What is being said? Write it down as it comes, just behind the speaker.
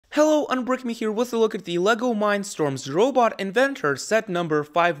Hello, Unbrick Me here with a look at the LEGO Mindstorms Robot Inventor set number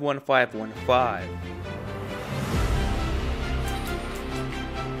 51515.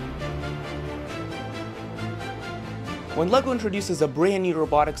 When LEGO introduces a brand new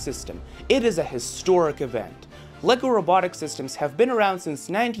robotic system, it is a historic event. LEGO robotic systems have been around since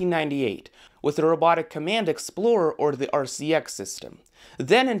 1998, with the Robotic Command Explorer or the RCX system.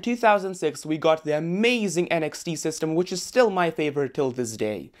 Then in 2006 we got the amazing NXT system, which is still my favorite till this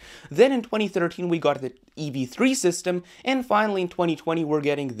day. Then in 2013 we got the EV3 system, and finally in 2020 we're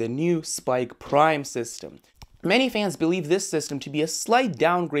getting the new Spike Prime system. Many fans believe this system to be a slight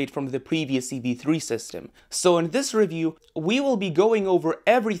downgrade from the previous EV3 system. So in this review, we will be going over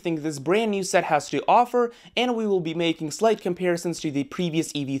everything this brand new set has to offer, and we will be making slight comparisons to the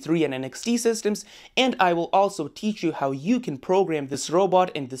previous EV3 and NXT systems, and I will also teach you how you can program this robot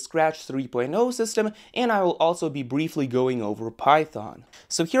in the Scratch 3.0 system, and I will also be briefly going over Python.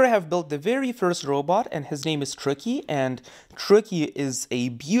 So here I have built the very first robot, and his name is Tricky, and Tricky is a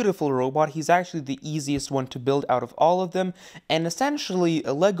beautiful robot. He's actually the easiest one to build out of all of them, and essentially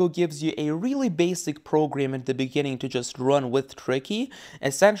LEGO gives you a really basic program at the beginning to just run with Tricky.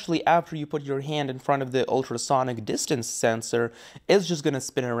 Essentially, after you put your hand in front of the ultrasonic distance sensor, it's just gonna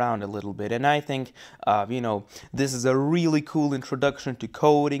spin around a little bit, and I think this is a really cool introduction to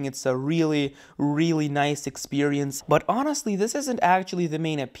coding. It's a really nice experience, but honestly this isn't actually the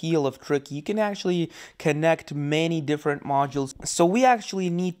main appeal of Tricky. You can actually connect many different modules, so we actually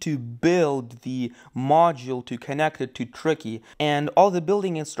need to build the module to connect it to Tricky, and all the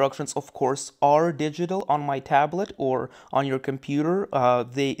building instructions of course are digital on my tablet or on your computer.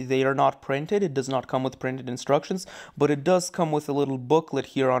 They are not printed. It does not come with printed instructions, but it does come with a little booklet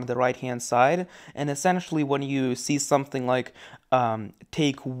here on the right hand side, and essentially when you see something like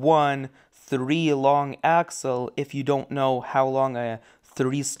take 1 3 long axle, if you don't know how long a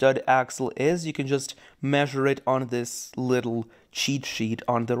 3-stud axle is, you can just measure it on this little cheat sheet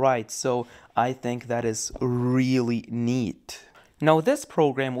on the right. So I think that is really neat. Now this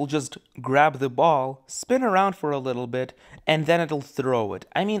program will just grab the ball, spin around for a little bit, and then it'll throw it.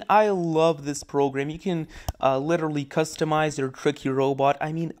 I mean, I love this program. You can literally customize your Tricky robot.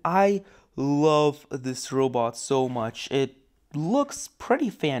 I mean, I love this robot so much. It looks pretty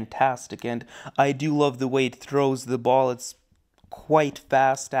fantastic, and I do love the way it throws the ball. It's quite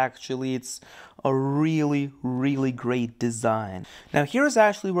fast actually. It's a really great design. Now here's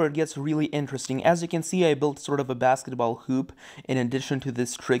actually where it gets really interesting. As you can see, I built sort of a basketball hoop in addition to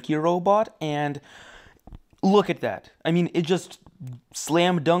this Tricky robot, and look at that. I mean, it just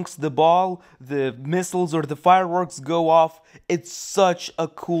slam dunks the ball, the missiles or the fireworks go off. It's such a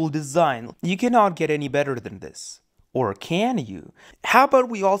cool design. You cannot get any better than this. Or can you? How about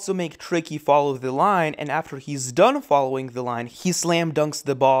we also make Tricky follow the line, and after he's done following the line, he slam dunks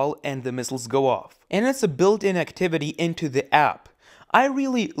the ball and the missiles go off. And it's a built-in activity into the app. I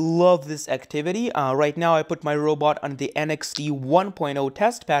really love this activity. Right now I put my robot on the NXT 1.0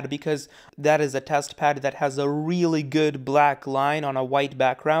 test pad because that is a test pad that has a really good black line on a white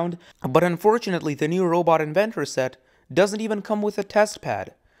background. But unfortunately, the new Robot Inventor set doesn't even come with a test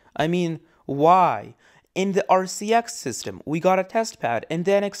pad. I mean, why? In the RCX system, we got a test pad. In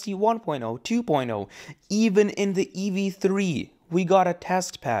the NXT 1.0, 2.0, even in the EV3, we got a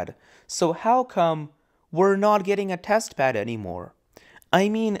test pad. So how come we're not getting a test pad anymore? I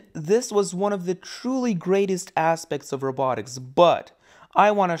mean, this was one of the truly greatest aspects of robotics, but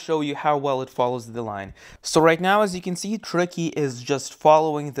I want to show you how well it follows the line. So right now, as you can see, Tricky is just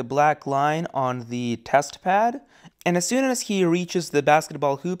following the black line on the test pad. And as soon as he reaches the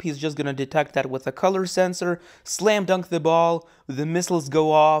basketball hoop, he's just going to detect that with a color sensor, slam dunk the ball, the missiles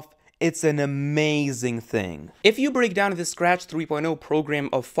go off. It's an amazing thing. If you break down the Scratch 3.0 program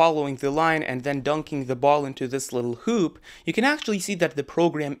of following the line and then dunking the ball into this little hoop, you can actually see that the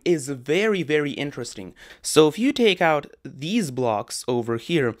program is very interesting. So if you take out these blocks over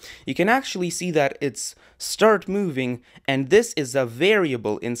here, you can actually see that it's start moving, and this is a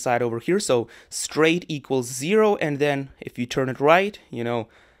variable inside over here. So straight equals 0, and then if you turn it right,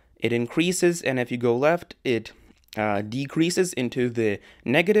 it increases, and if you go left, it decreases into the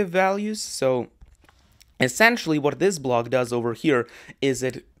negative values. So essentially what this block does over here is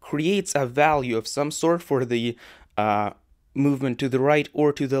it creates a value of some sort for the movement to the right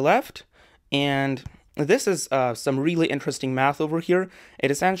or to the left, and this is some really interesting math over here.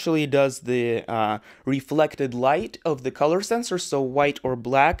 It essentially does the reflected light of the color sensor, so white or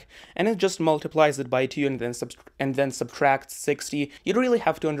black, and it just multiplies it by 2 and then subtracts 60. You really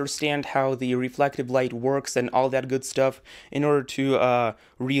have to understand how the reflective light works and all that good stuff in order to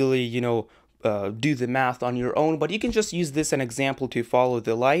really, do the math on your own, but you can just use this as an example to follow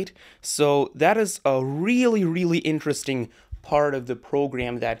the light. So that is a really interesting part of the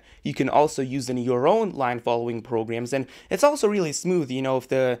program that you can also use in your own line following programs. And it's also really smooth, you know, if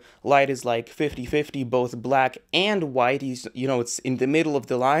the light is like 50-50, both black and white, you know, it's in the middle of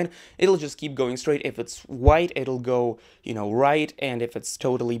the line, it'll just keep going straight. If it's white, it'll go, you know, right, and if it's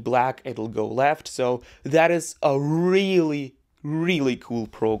totally black, it'll go left. So that is a really cool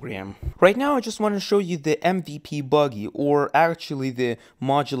program. Right now I just want to show you the MVP buggy, or actually the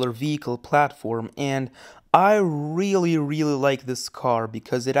modular vehicle platform, and I really like this car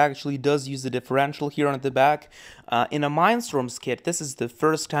because it actually does use a differential here on the back. In a Mindstorms kit, this is the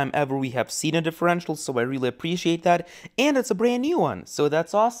first time ever we have seen a differential, so I really appreciate that, and it's a brand new one, so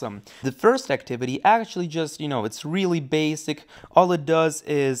that's awesome. The first activity actually just, you know, it's really basic. All it does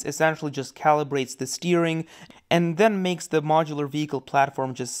is essentially just calibrates the steering and then makes the modular vehicle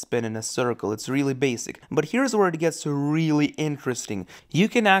platform just spin in a circle. It's really basic. But here's where it gets really interesting. You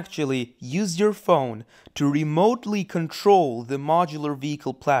can actually use your phone to remotely control the modular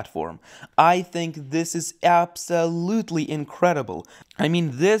vehicle platform. I think this is absolutely incredible. I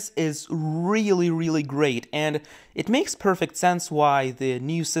mean, this is really great, and it makes perfect sense why the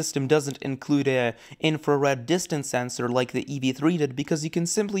new system doesn't include an infrared distance sensor like the EV3 did, because you can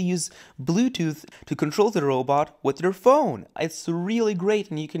simply use Bluetooth to control the robot with your phone. It's really great,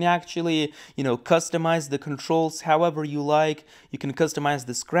 and you can actually, you know, customize the controls however you like. You can customize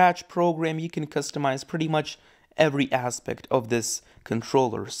the scratch program, you can customize pretty much every aspect of this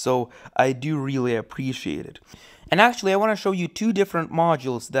controller, so I do really appreciate it. And actually, I want to show you two different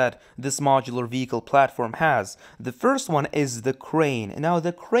modules that this modular vehicle platform has. The first one is the crane. Now,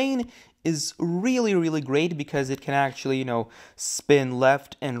 the crane is really great because it can actually, you know, spin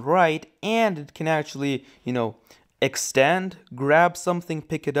left and right, and it can actually, you know, extend, grab something,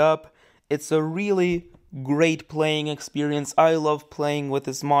 pick it up. It's a really great playing experience. I love playing with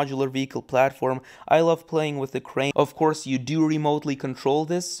this modular vehicle platform. I love playing with the crane. Of course, you do remotely control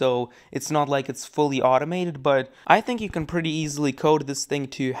this, so it's not like it's fully automated, but I think you can pretty easily code this thing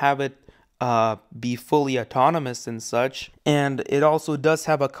to have it be fully autonomous and such. And it also does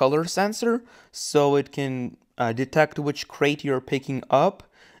have a color sensor, so it can detect which crate you're picking up,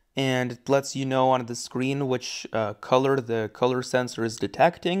 and it lets you know on the screen which color the color sensor is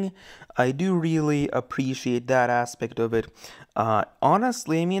detecting. I do really appreciate that aspect of it.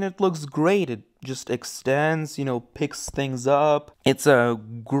 Honestly, I mean, it looks great. It just extends, you know, picks things up. It's a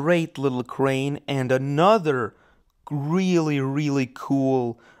great little crane, and another really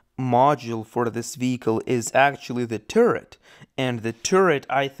cool module for this vehicle is actually the turret. And the turret,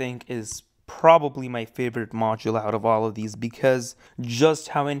 I think, is probably my favorite module out of all of these because just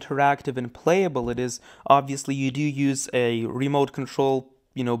how interactive and playable it is. Obviously, you do use a remote control,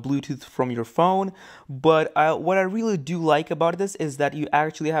 you know, Bluetooth from your phone, but what I really do like about this is that you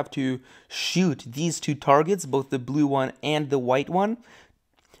actually have to shoot these two targets, both the blue one and the white one,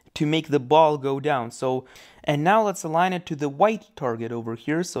 to make the ball go down. So, and now let's align it to the white target over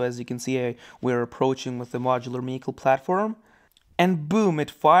here. So as you can see, we're approaching with the modular vehicle platform. And boom,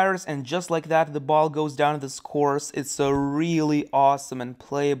 it fires, and just like that, the ball goes down this course. It's a really awesome and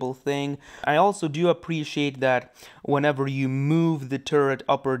playable thing. I also do appreciate that whenever you move the turret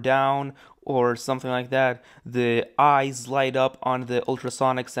up or down or something like that, the eyes light up on the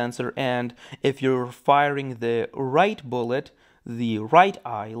ultrasonic sensor, and if you're firing the right bullet, the right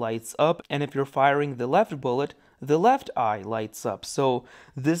eye lights up, and if you're firing the left bullet, the left eye lights up. So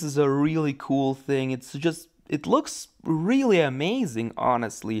this is a really cool thing. It looks really amazing,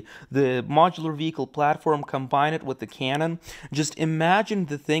 honestly. The modular vehicle platform, combine it with the cannon. Just imagine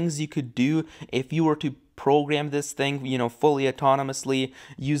the things you could do if you were to program this thing, you know, fully autonomously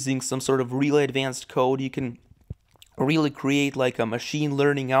using some sort of really advanced code. You can really create like a machine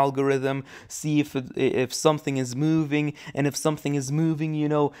learning algorithm, see if something is moving, and if something is moving, you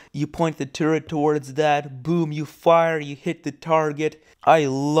know, you point the turret towards that, boom, you fire, you hit the target. I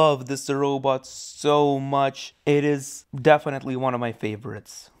love this robot so much. It is definitely one of my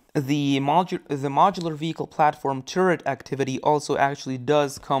favorites. The modular vehicle platform turret activity also actually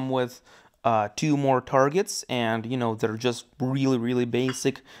does come with 2 more targets, and you know, they're just really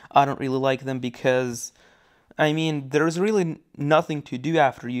basic. I don't really like them because, I mean, there's really nothing to do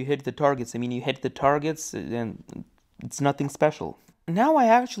after you hit the targets. I mean, you hit the targets and it's nothing special. Now I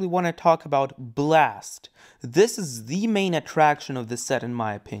actually want to talk about Blast. This is the main attraction of the set in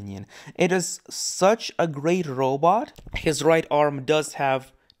my opinion. It is such a great robot. His right arm does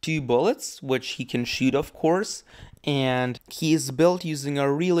have 2 bullets, which he can shoot, of course, and he is built using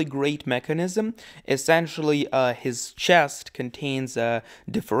a really great mechanism. Essentially, his chest contains a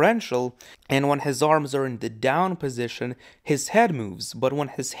differential, and when his arms are in the down position, his head moves. But when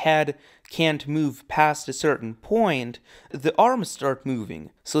his head can't move past a certain point, the arms start moving.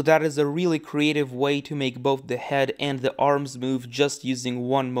 So that is a really creative way to make both the head and the arms move just using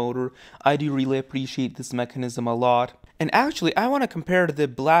one motor. I do really appreciate this mechanism a lot. And actually, I want to compare the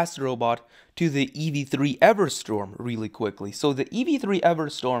Blast robot to the EV3 Everstorm really quickly. So the EV3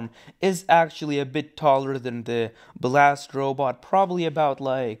 Everstorm is actually a bit taller than the Blast robot, probably about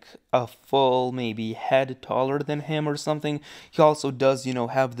like a full maybe head taller than him or something. He also does,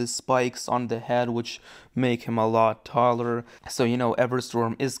 have the spikes on the head which make him a lot taller. So,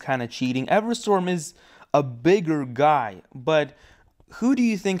 Everstorm is kind of cheating. Everstorm is a bigger guy, but who do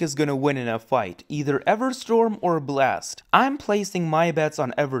you think is gonna win in a fight? Either Everstorm or Blast? I'm placing my bets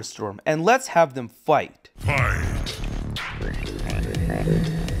on Everstorm, and let's have them fight. Fight!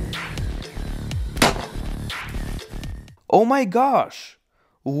 Oh my gosh!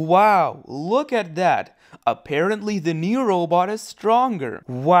 Wow, look at that! Apparently the new robot is stronger.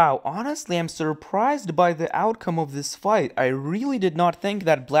 Wow, honestly I'm surprised by the outcome of this fight. I really did not think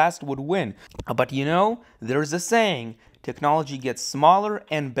that Blast would win. But there's a saying, technology gets smaller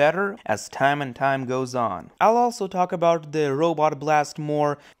and better as time and time goes on. I'll also talk about the Robot Blast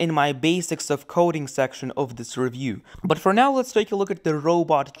more in my Basics of Coding section of this review. But for now, let's take a look at the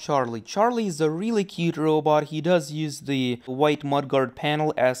Robot Charlie. Charlie is a really cute robot. He does use the white mudguard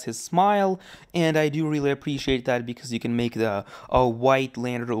panel as his smile, and I do really appreciate that because you can make a white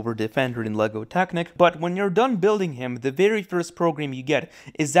Land Rover Defender in LEGO Technic. But when you're done building him, the very first program you get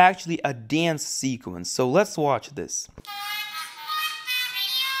is actually a dance sequence. So let's watch this.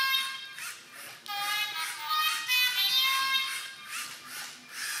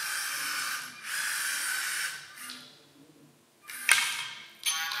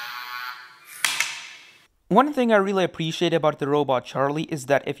 One thing I really appreciate about the Robot Charlie is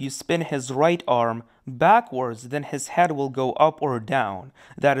that if you spin his right arm backwards, then his head will go up or down.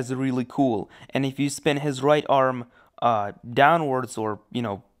 That is really cool. And if you spin his right arm downwards or,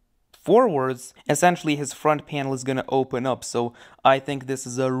 forwards, essentially his front panel is going to open up. So I think this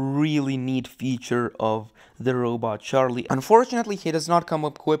is a really neat feature of the Robot Charlie. Unfortunately, he does not come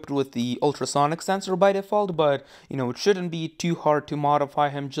equipped with the ultrasonic sensor by default, but it shouldn't be too hard to modify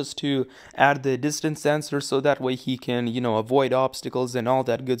him just to add the distance sensor so that way he can, avoid obstacles and all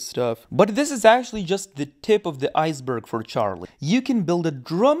that good stuff. But this is actually just the tip of the iceberg for Charlie. You can build a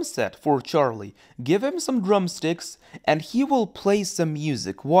drum set for Charlie, give him some drumsticks, and he will play some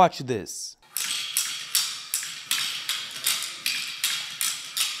music. Watch this.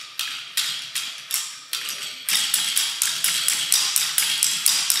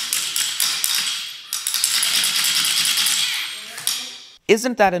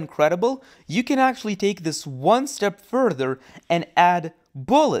 Isn't that incredible? You can actually take this one step further and add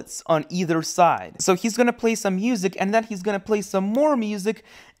bullets on either side. So he's gonna play some music, and then he's gonna play some more music,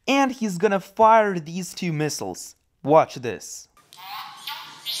 and he's gonna fire these two missiles. Watch this.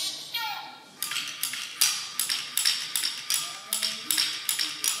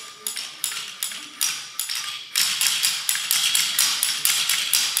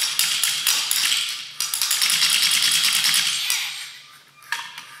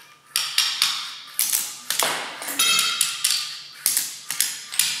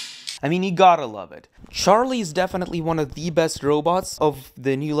 I mean, you gotta love it. Charlie is definitely one of the best robots of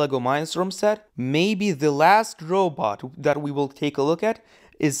the new LEGO Mindstorms set. Maybe the last robot that we will take a look at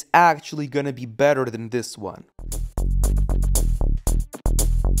is actually gonna be better than this one.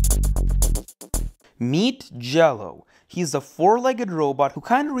 Meet Gelo. He's a four-legged robot who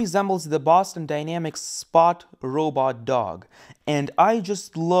kind of resembles the Boston Dynamics Spot robot dog. And I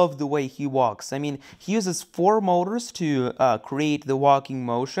just love the way he walks. I mean, he uses 4 motors to create the walking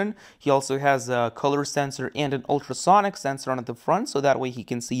motion. He also has a color sensor and an ultrasonic sensor on the front, so that way he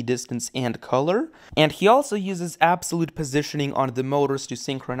can see distance and color. And he also uses absolute positioning on the motors to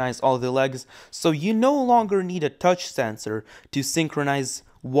synchronize all the legs, so you no longer need a touch sensor to synchronize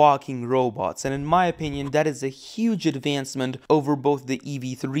walking robots, and in my opinion that is a huge advancement over both the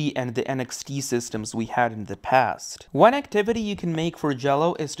EV3 and the NXT systems we had in the past. One activity you can make for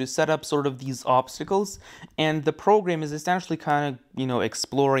Gelo is to set up sort of these obstacles, and the program is essentially kind of,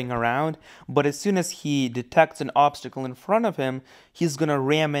 exploring around, but as soon as he detects an obstacle in front of him, he's gonna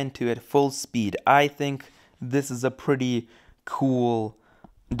ram into it full speed. I think this is a pretty cool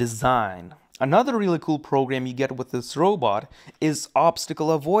design. Another really cool program you get with this robot is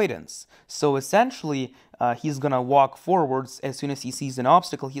obstacle avoidance. So essentially, he's gonna walk forwards as soon as he sees an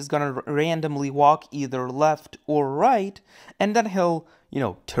obstacle. He's gonna randomly walk either left or right, and then he'll,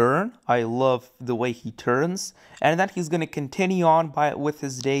 turn. I love the way he turns, and then he's gonna continue on with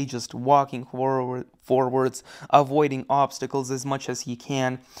his day, just walking forwards, avoiding obstacles as much as he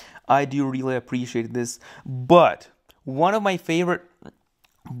can. I do really appreciate this, but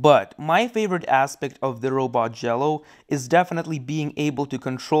my favorite aspect of the robot Gelo is definitely being able to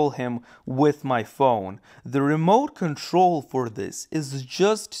control him with my phone. The remote control for this is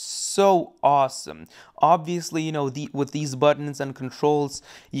just so awesome. Obviously, with these buttons and controls,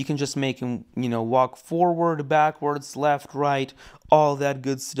 you can just make him, walk forward, backwards, left, right, all that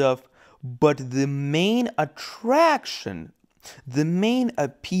good stuff. But the main appeal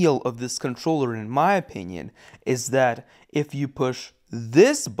of this controller, in my opinion, is that if you push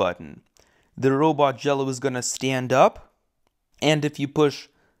this button, the robot Gelo is gonna stand up, and if you push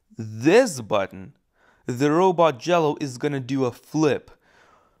this button, the robot Gelo is gonna do a flip.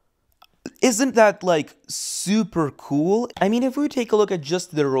 Isn't that like super cool? I mean, if we take a look at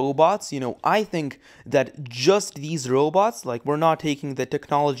just the robots, I think that just these robots, like we're not taking the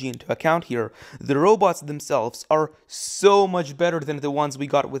technology into account here, the robots themselves are so much better than the ones we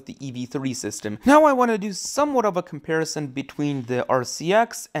got with the EV3 system. Now I want to do somewhat of a comparison between the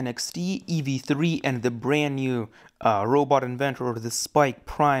RCX, NXT, EV3, and the brand new Robot Inventor, or the Spike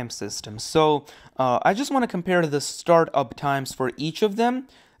Prime system. So I just want to compare the startup times for each of them.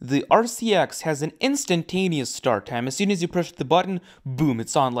 The RCX has an instantaneous start time. As soon as you push the button, boom,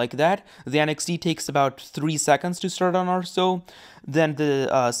 it's on like that. The NXT takes about 3 seconds to start on or so. Then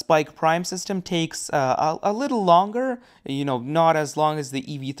the Spike Prime system takes a little longer, not as long as the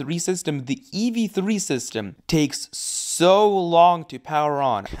EV3 system. The EV3 system takes so long to power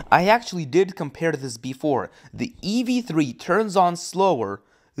on. I actually did compare this before. The EV3 turns on slower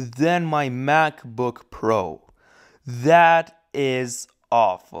than my MacBook Pro. That is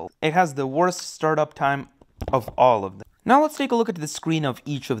awful. It has the worst startup time of all of them. Now let's take a look at the screen of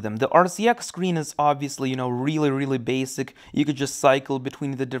each of them. The RCX screen is obviously, really basic. You could just cycle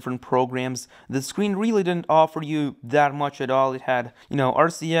between the different programs. The screen really didn't offer you that much at all. It had,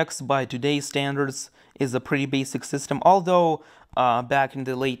 RCX by today's standards is a pretty basic system, although back in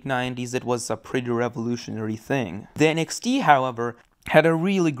the late 90s it was a pretty revolutionary thing. The NXT, however, had a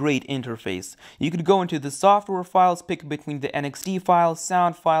really great interface. You could go into the software files, pick between the NXT files,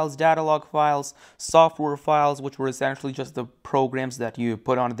 sound files, data log files, software files, which were essentially just the programs that you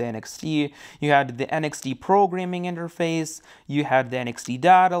put on the NXT. You had the NXT programming interface, you had the NXT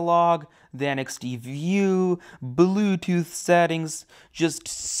data log, the NXT view, Bluetooth settings, just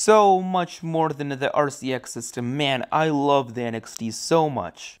so much more than the RCX system. Man, I love the NXT so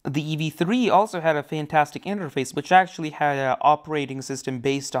much. The EV3 also had a fantastic interface, which actually had an operating system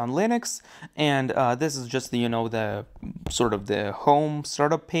based on Linux, and this is just the, the sort of the home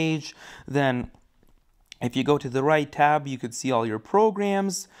startup page. Then if you go to the right tab, you could see all your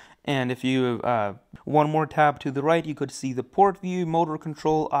programs. And if you one more tab to the right, you could see the port view, motor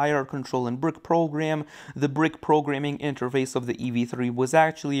control, IR control, and brick program. The brick programming interface of the EV3 was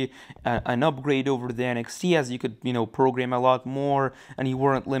actually an upgrade over the NXT, as you could, program a lot more, and you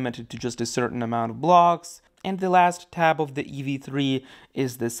weren't limited to just a certain amount of blocks. And the last tab of the EV3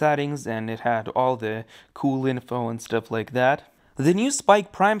 is the settings, and it had all the cool info and stuff like that. The new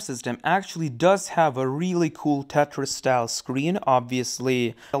Spike Prime system actually does have a really cool Tetris-style screen.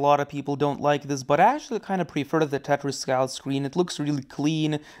 Obviously, a lot of people don't like this, but I actually kind of prefer the Tetris-style screen. It looks really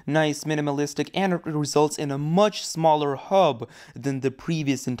clean, nice, minimalistic, and it results in a much smaller hub than the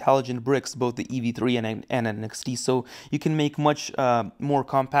previous intelligent bricks, both the EV3 and NXT. So you can make much more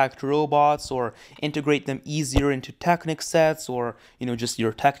compact robots, or integrate them easier into Technic sets, or just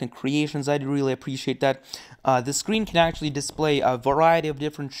your Technic creations. I'd really appreciate that. The screen can actually display a variety of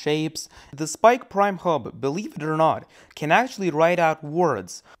different shapes. The Spike Prime Hub, believe it or not, can actually write out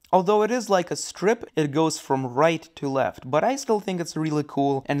words. Although it is like a strip, it goes from right to left, but I still think it's really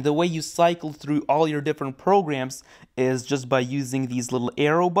cool, and the way you cycle through all your different programs is just by using these little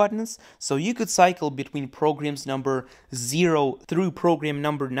arrow buttons. So you could cycle between programs number 0 through program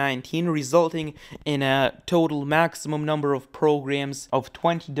number 19, resulting in a total maximum number of programs of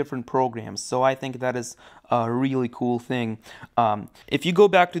 20 different programs. So I think that is a really cool thing. If you go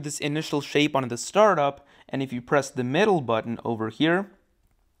back to this initial shape on the startup, and if you press the middle button over here,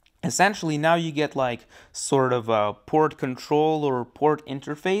 essentially now you get like sort of a port control or port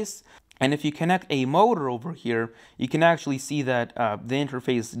interface. And if you connect a motor over here, you can actually see that the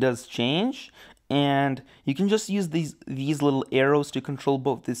interface does change. And you can just use these little arrows to control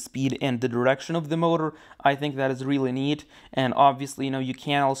both the speed and the direction of the motor. I think that is really neat. And obviously, you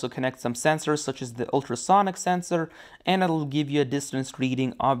can also connect some sensors such as the ultrasonic sensor, and it'll give you a distance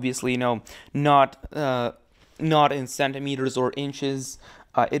reading. Obviously, not in centimeters or inches.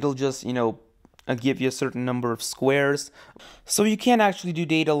 It'll just, give you a certain number of squares. So you can actually do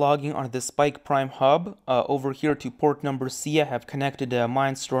data logging on the Spike Prime hub. Over here to port number C, I have connected the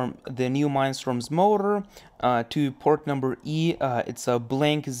new Mindstorms motor. To port number E, it's a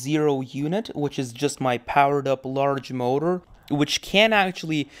blank 0 unit, which is just my powered up large motor, which can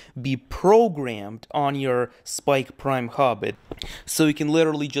actually be programmed on your Spike Prime hub. So you can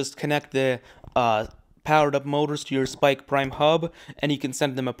literally just connect the powered up motors to your Spike Prime hub, and you can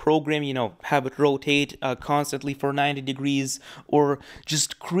send them a program, have it rotate constantly for 90 degrees, or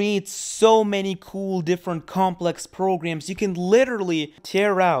just create so many cool different complex programs. You can literally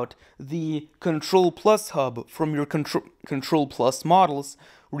tear out the Control Plus hub from your Control Plus models,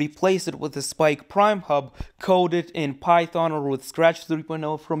 replace it with the Spike Prime hub, code it in Python or with Scratch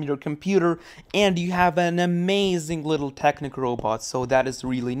 3.0 from your computer, and you have an amazing little Technic robot. So that is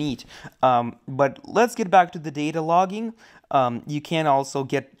really neat. But let's get back to the data logging. You can also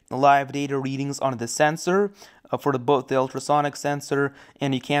get live data readings on the sensor for both the ultrasonic sensor,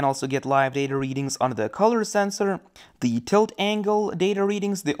 and you can also get live data readings on the color sensor, the tilt angle data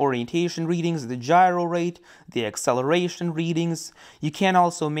readings, the orientation readings, the gyro rate, the acceleration readings. You can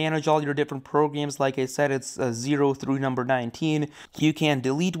also manage all your different programs. Like I said, it's 0 through number 19. You can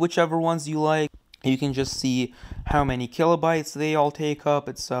delete whichever ones you like. You can just see how many kilobytes they all take up.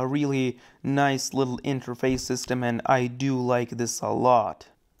 It's a really nice little interface system, and I do like this a lot.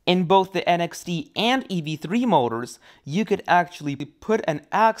 In both the NXT and EV3 motors, you could actually put an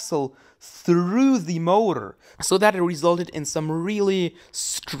axle through the motor, so that it resulted in some really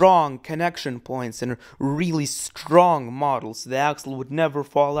strong connection points and really strong models. The axle would never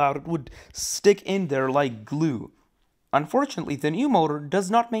fall out, it would stick in there like glue. Unfortunately, the new motor does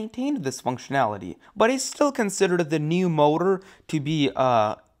not maintain this functionality, but I still consider the new motor to be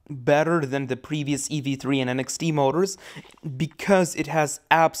better than the previous EV3 and NXT motors because it has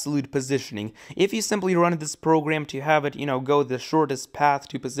absolute positioning. If you simply run this program to have it, go the shortest path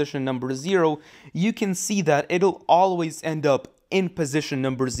to position number 0, you can see that it'll always end up in position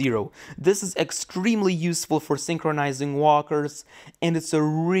number 0. This is extremely useful for synchronizing walkers, and it's a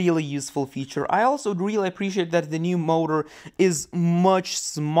really useful feature. I also really appreciate that the new motor is much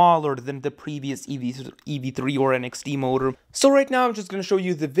smaller than the previous EV3 or NXT motor. So right now I'm just going to show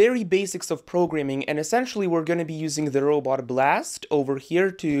you the very basics of programming, and essentially we're going to be using the robot Blast over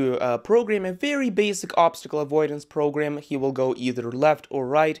here to program a very basic obstacle avoidance program. He will go either left or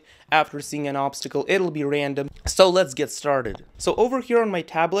right. After seeing an obstacle, it'll be random. So let's get started. So over here on my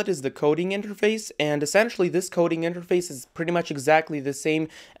tablet is the coding interface, and essentially this coding interface is pretty much exactly the same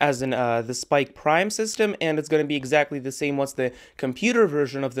as in the Spike Prime system, and it's going to be exactly the same once the computer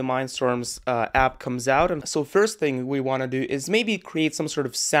version of the Mindstorms app comes out. And so first thing we want to do is maybe create some sort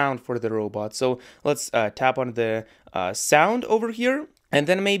of sound for the robot. So let's tap on the sound over here, and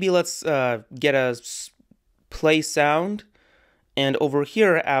then maybe let's get a play sound. And over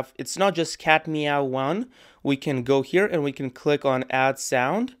here, it's not just cat meow 1. We can go here and we can click on add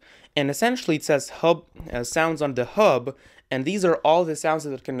sound, and essentially it says hub sounds on the hub, and these are all the sounds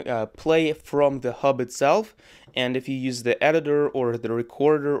that can play from the hub itself. And if you use the editor or the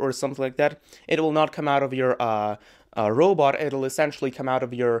recorder or something like that, it will not come out of your robot. It'll essentially come out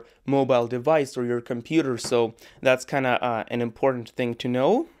of your mobile device or your computer. So that's kind of an important thing to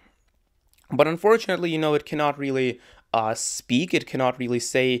know. But unfortunately, it cannot really speak. It cannot really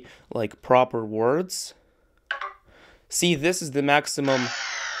say like proper words. See, this is the maximum.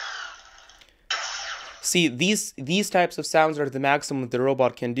 See, these types of sounds are the maximum the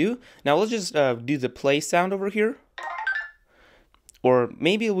robot can do. Now let's just do the play sound over here. Or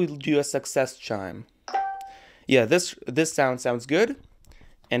maybe we'll do a success chime. Yeah, this sound sounds good.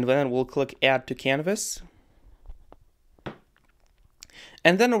 And then we'll click add to canvas.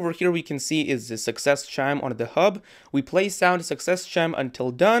 And then over here we can see is the success chime on the hub. We play sound success chime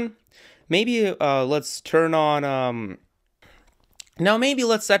until done. Maybe let's turn on, now maybe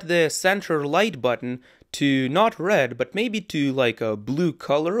let's set the center light button to not red, but maybe to like a blue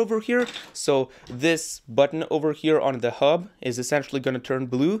color over here. So this button over here on the hub is essentially going to turn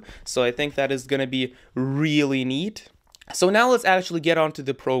blue. So I think that is going to be really neat. So now let's actually get onto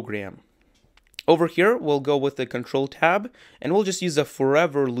the program. Over here, we'll go with the control tab, and we'll just use a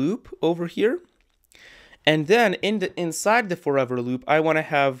forever loop over here. And then inside the forever loop, I want to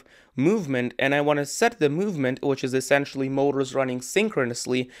have movement, and I want to set the movement, which is essentially motors running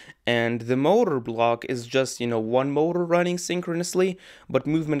synchronously, and the motor block is just, one motor running synchronously, but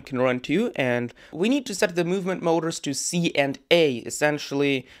movement can run too, and we need to set the movement motors to C and A,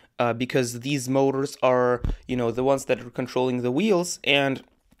 essentially, because these motors are, the ones that are controlling the wheels, and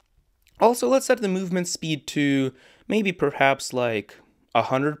also let's set the movement speed to maybe perhaps like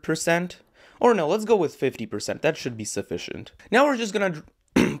 100%. Or no, let's go with 50%. That should be sufficient. Now we're just gonna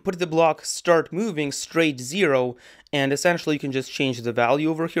put the block start moving straight 0, and essentially you can just change the value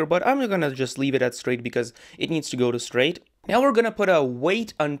over here, but I'm gonna just leave it at straight because it needs to go to straight. Now we're gonna put a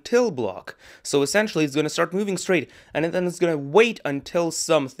wait until block. So essentially it's gonna start moving straight, and then it's gonna wait until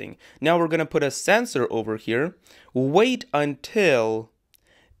something. Now we're gonna put a sensor over here, wait until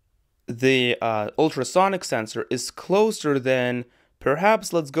the ultrasonic sensor is closer than,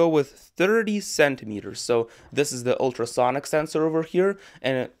 perhaps let's go with 30 centimeters. So this is the ultrasonic sensor over here,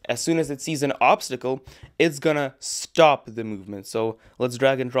 and as soon as it sees an obstacle, it's gonna stop the movement. So let's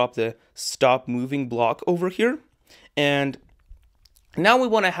drag and drop the stop moving block over here, and now we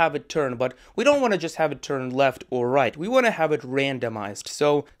want to have it turn, but we don't want to just have it turn left or right. We want to have it randomized.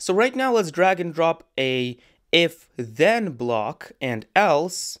 So right now let's drag and drop a if then block and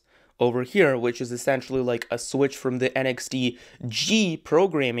else over here, which is essentially like a switch from the NXT G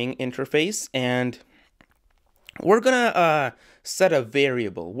programming interface, and we're gonna set a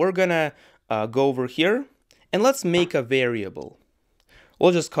variable. We're gonna go over here, and let's make a variable.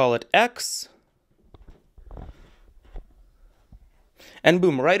 We'll just call it X, and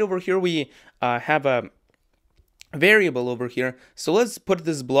boom, right over here we have a variable over here. So let's put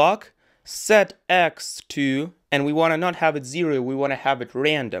this block, set X to, and we want to not have it 0, we want to have it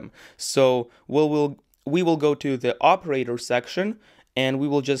random. So we will go to the operator section, and we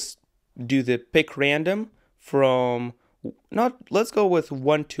will just do the pick random from, let's go with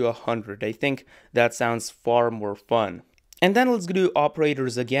 1 to 100. I think that sounds far more fun. And then let's do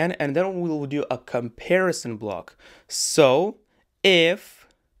operators again, and then we will do a comparison block. So if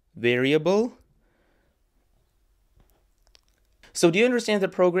variable. So do you understand the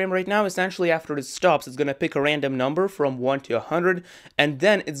program right now? Essentially, after it stops, it's going to pick a random number from 1 to 100, and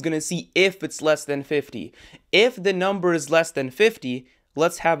then it's going to see if it's less than 50. If the number is less than 50,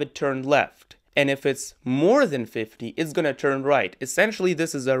 let's have it turn left. And if it's more than 50, it's going to turn right. Essentially,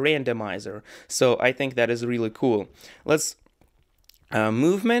 this is a randomizer. So I think that is really cool. Let's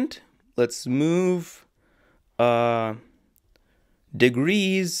movement. Let's move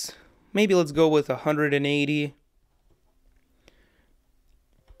degrees. Maybe let's go with 180.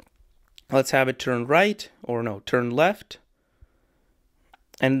 Let's have it turn right, or no, turn left.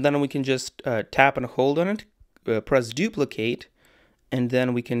 And then we can just tap and hold on it, press duplicate, and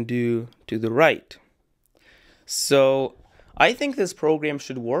then we can do to the right. So I think this program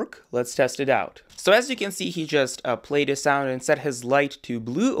should work. Let's test it out. So as you can see, he just played a sound and set his light to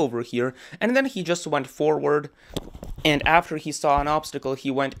blue over here, and then he just went forward. And after he saw an obstacle, he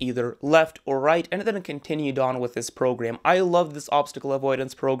went either left or right, and then continued on with this program. I love this obstacle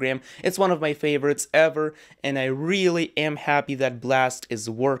avoidance program. It's one of my favorites ever, and I really am happy that Blast is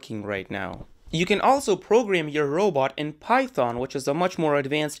working right now. You can also program your robot in Python, which is a much more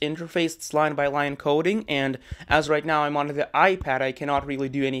advanced interface. It's line-by-line coding, and as right now I'm on the iPad, I cannot really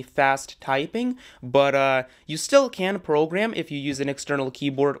do any fast typing, but you still can program if you use an external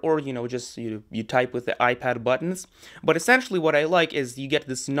keyboard, or just you type with the iPad buttons. But essentially what I like is you get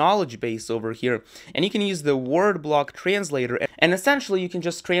this knowledge base over here, and you can use the word block translator, and essentially you can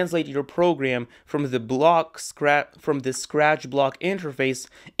just translate your program from the Scratch block interface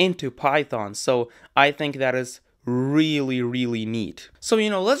into Python. So I think that is really, really neat. So,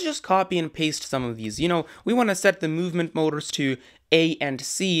 let's just copy and paste some of these. We want to set the movement motors to A and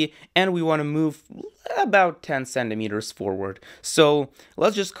C, and we want to move about 10 centimeters forward. So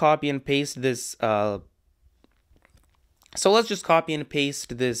let's just copy and paste this.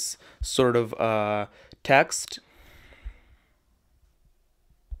 Sort of text.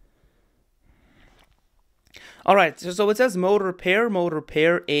 Alright, so it says motor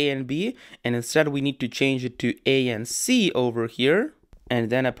pair, A and B, and instead we need to change it to A and C over here, and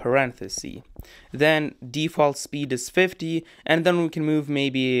then a parenthesis. Then default speed is 50, and then we can move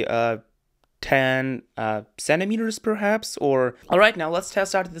maybe 10 centimeters perhaps, or... Alright, now let's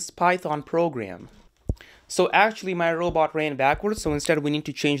test out this Python program. So actually my robot ran backwards, so instead we need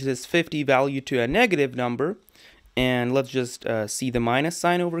to change this 50 value to a negative number, and let's just see the minus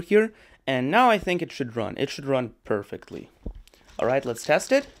sign over here. And now I think it should run. It should run perfectly. Alright, let's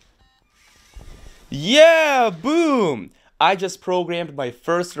test it. Yeah, boom! I just programmed my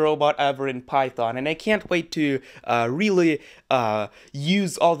first robot ever in Python, and I can't wait to really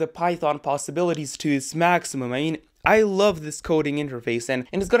use all the Python possibilities to its maximum. I mean, I love this coding interface, and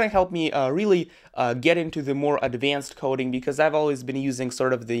it's gonna help me really get into the more advanced coding, because I've always been using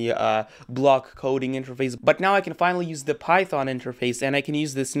sort of the block coding interface, but now I can finally use the Python interface, and I can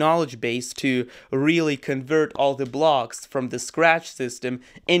use this knowledge base to really convert all the blocks from the Scratch system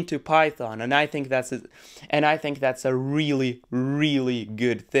into Python, and I think that's a really, really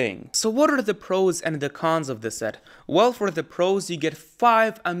good thing. So what are the pros and the cons of this set? Well, for the pros, you get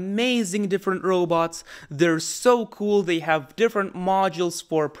 5 amazing different robots. They're so cool. They have different modules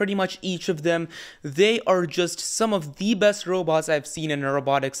for pretty much each of them. They are just some of the best robots I've seen in a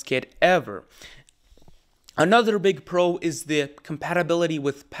robotics kit ever. Another big pro is the compatibility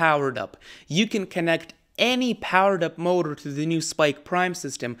with Powered Up. You can connect any Powered Up motor to the new Spike Prime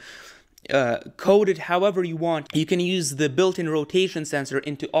system, code it however you want. You can use the built-in rotation sensor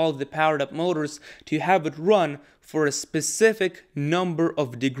into all the Powered Up motors to have it run for a specific number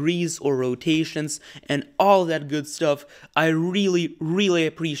of degrees or rotations and all that good stuff. I really, really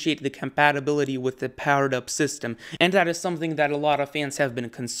appreciate the compatibility with the Powered Up system, and that is something that a lot of fans have been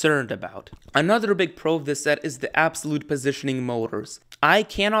concerned about. Another big pro of this set is the absolute positioning motors. I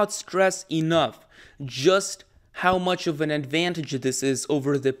cannot stress enough just how much of an advantage this is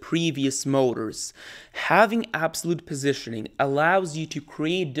over the previous motors. Having absolute positioning allows you to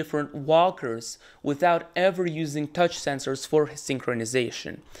create different walkers without ever using touch sensors for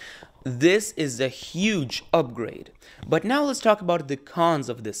synchronization. This is a huge upgrade. But now let's talk about the cons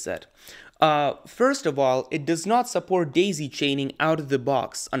of this set. First of all, it does not support daisy chaining out of the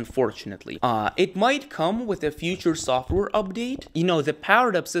box, unfortunately. It might come with a future software update. You know, the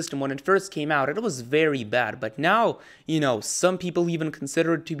Powered Up system, when it first came out, it was very bad, but now, you know, some people even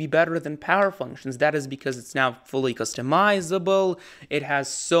consider it to be better than Power Functions. That is because it's now fully customizable, it has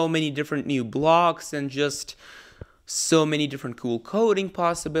so many different new blocks, and just so many different cool coding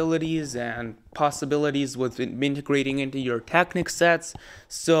possibilities and possibilities with integrating into your Technic sets.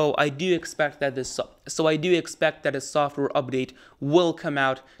 So I do expect that a software update will come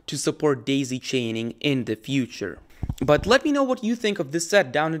out to support daisy chaining in the future. But let me know what you think of this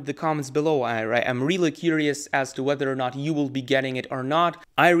set down in the comments below. I'm really curious as to whether or not you will be getting it or not.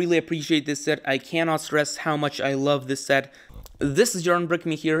 I really appreciate this set. I cannot stress how much I love this set. This is Jordan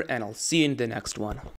Brickney here, and I'll see you in the next one.